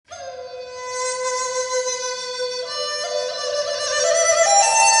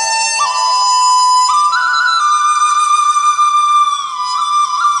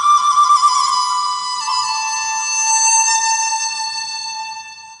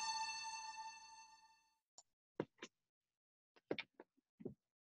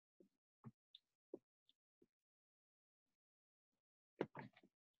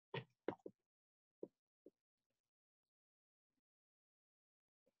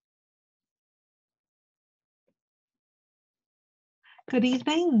Good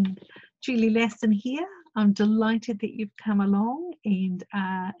evening, Julie Lasson here. I'm delighted that you've come along and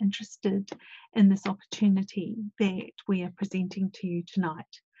are interested in this opportunity that we are presenting to you tonight.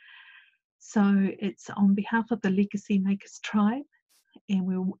 So it's on behalf of the Legacy Makers Tribe, and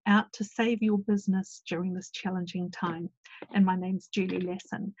we're out to save your business during this challenging time. And my name's Julie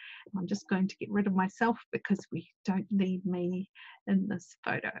Lasson. I'm just going to get rid of myself because we don't need me in this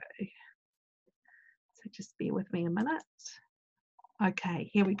photo. So just bear with me a minute. Okay,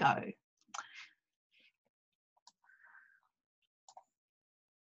 here we go.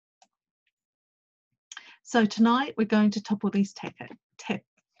 So tonight we're going to tackle these topics.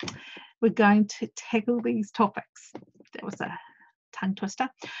 That was a tongue twister.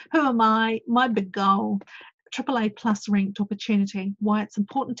 Who am I? My big goal, AAA plus ranked opportunity, why it's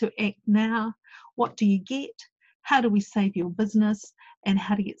important to act now, what do you get, how do we save your business, and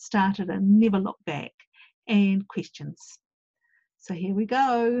how to get started and never look back, and questions. So here we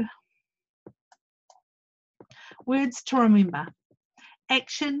go. Words to remember.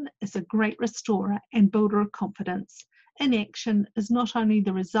 Action is a great restorer and builder of confidence. Inaction is not only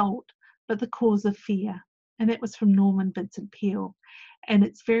the result, but the cause of fear. And that was from Norman Vincent Peale. And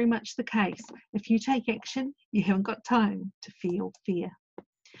it's very much the case. If you take action, you haven't got time to feel fear.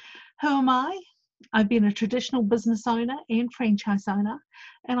 Who am I? I've been a traditional business owner and franchise owner,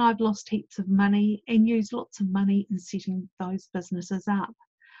 and I've lost heaps of money and used lots of money in setting those businesses up.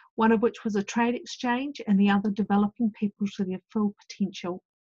 One of which was a trade exchange and the other developing people to their full potential.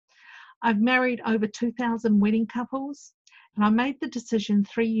 I've married over 2,000 wedding couples, and I made the decision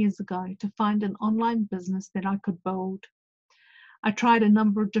 3 years ago to find an online business that I could build. I tried a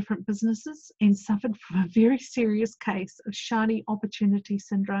number of different businesses and suffered from a very serious case of shiny opportunity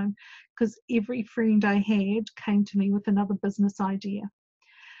syndrome because every friend I had came to me with another business idea.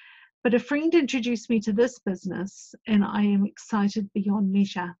 But a friend introduced me to this business, and I am excited beyond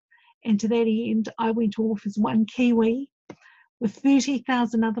measure. And to that end, I went off as one Kiwi with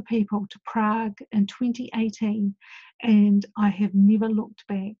 30,000 other people to Prague in 2018, and I have never looked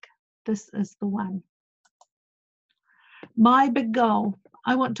back. This is the one. My big goal,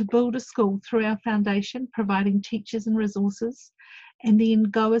 I want to build a school through our foundation, providing teachers and resources, and then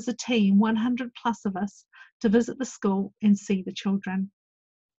go as a team, 100 plus of us, to visit the school and see the children.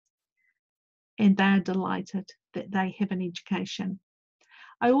 And they are delighted that they have an education.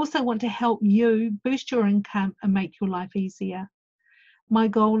 I also want to help you boost your income and make your life easier. My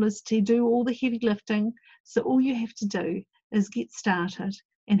goal is to do all the heavy lifting, so all you have to do is get started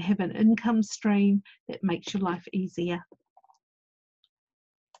and have an income stream that makes your life easier.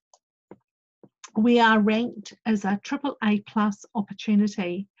 We are ranked as a AAA plus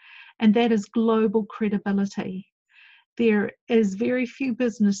opportunity, and that is global credibility. There is very few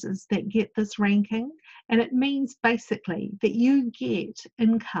businesses that get this ranking, and it means basically that you get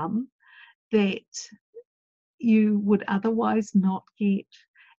income that you would otherwise not get.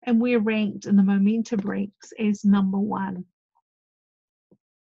 And we're ranked in the Momentum ranks as number 1.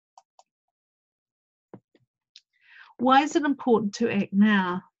 Why is it important to act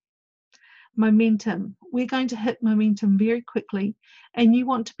now? Momentum. We're going to hit momentum very quickly, and you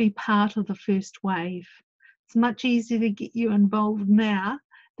want to be part of the first wave. It's much easier to get you involved now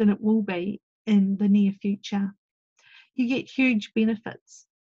than it will be in the near future. You get huge benefits.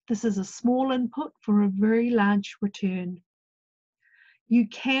 This is a small input for a very large return. You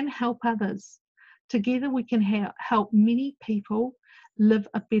can help others. Together we can help many people live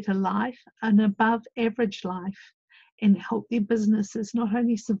a better life, an above average life, and help their businesses not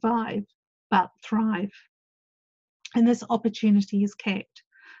only survive, but thrive. And this opportunity is capped.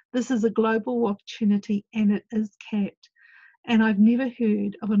 This is a global opportunity, and it is capped. And I've never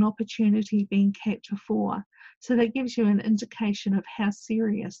heard of an opportunity being capped before. So that gives you an indication of how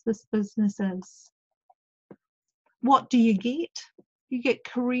serious this business is. What do you get? You get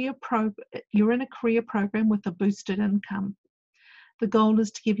you're in a career program with a boosted income. The goal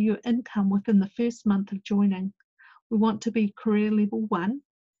is to give you income within the first month of joining. We want to be career level 1,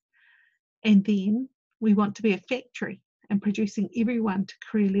 and then we want to be a factory and producing everyone to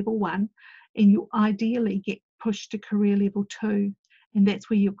career level 1, and you ideally get pushed to career level 2, and that's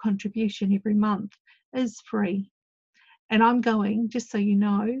where your contribution every month is free. And I'm going, just so you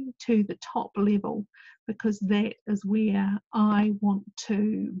know, to the top level, because that is where I want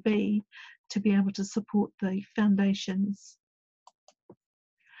to be able to support the foundations.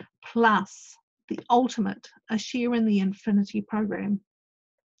 Plus, the ultimate, a share in the Infinity program.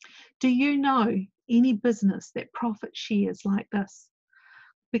 Do you know any business that profit shares like this?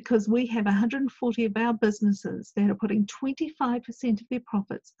 Because we have 140 of our businesses that are putting 25% of their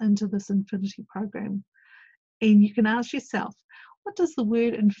profits into this Infinity program. And you can ask yourself, What does the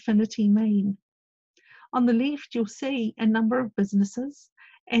word infinity mean? On the left, you'll see a number of businesses,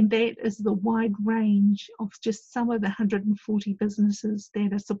 and that is the wide range of just some of the 140 businesses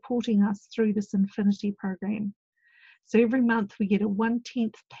that are supporting us through this Infinity program. So every month we get a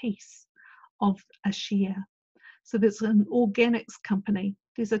 1/10 piece of a share. So there's an organics company,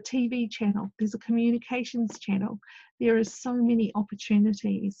 there's a TV channel, there's a communications channel. There are so many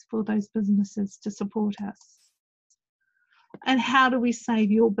opportunities for those businesses to support us. And how do we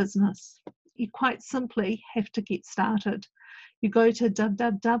save your business? You quite simply have to get started. You go to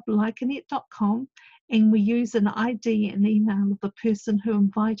www.likeannette.com and we use an ID and email of the person who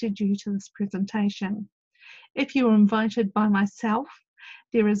invited you to this presentation. If you were invited by myself,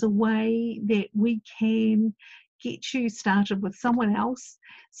 there is a way that we can get you started with someone else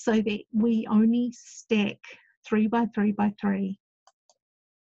so that we only stack 3 by 3 by 3.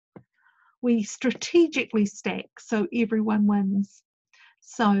 We strategically stack so everyone wins.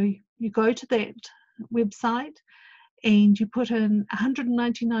 So you go to that website and you put in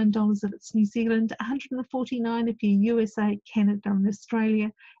 $199 if it's New Zealand, $149 if you're USA, Canada and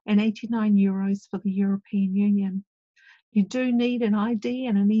Australia, and €89 for the European Union. You do need an ID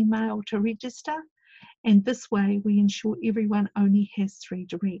and an email to register, and this way we ensure everyone only has 3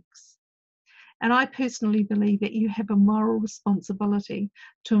 directs. And I personally believe that you have a moral responsibility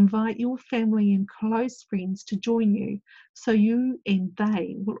to invite your family and close friends to join you so you and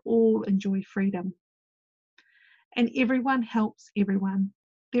they will all enjoy freedom. And everyone helps everyone.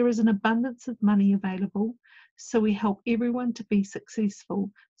 There is an abundance of money available, so we help everyone to be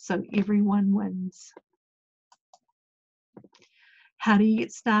successful so everyone wins. How do you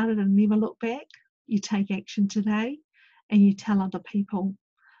get started and never look back? You take action today and you tell other people.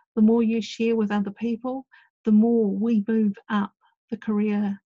 The more you share with other people, the more we move up the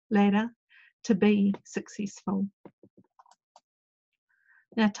career ladder to be successful.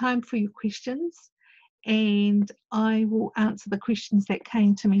 Now, time for your questions, and I will answer the questions that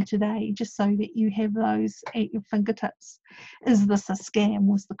came to me today just so that you have those at your fingertips. Is this a scam,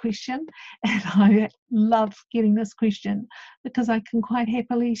 was the question, and I love getting this question because I can quite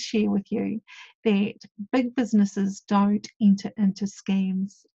happily share with you that big businesses don't enter into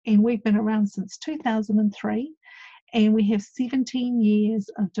scams, and we've been around since 2003 and we have 17 years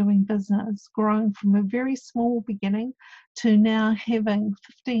of doing business, growing from a very small beginning to now having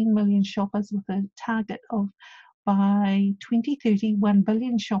 15 million shoppers with a target of, by 2030, 1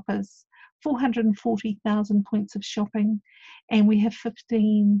 billion shoppers, 440,000 points of shopping, and we have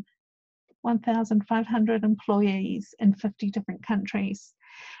 1,500 employees in 50 different countries.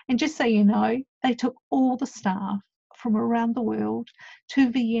 And just so you know, they took all the staff from around the world to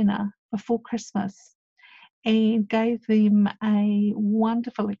Vienna before Christmas and gave them a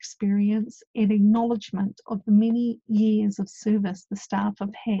wonderful experience and acknowledgement of the many years of service the staff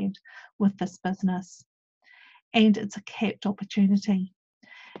have had with this business. And it's a capped opportunity.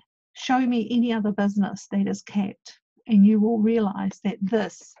 Show me any other business that is capped and you will realise that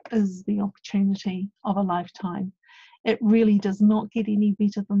this is the opportunity of a lifetime. It really does not get any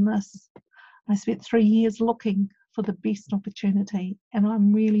better than this. I spent 3 years looking for the best opportunity and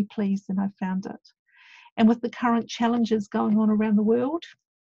I'm really pleased that I found it. And with the current challenges going on around the world,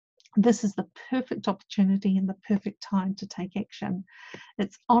 this is the perfect opportunity and the perfect time to take action.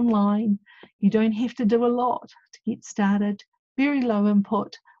 It's online. You don't have to do a lot to get started. Very low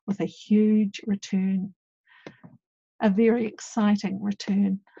input with a huge return. A very exciting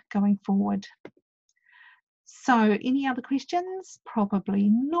return going forward. So any other questions? Probably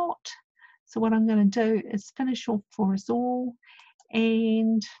not. So what I'm going to do is finish off for us all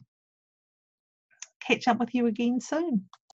and catch up with you again soon.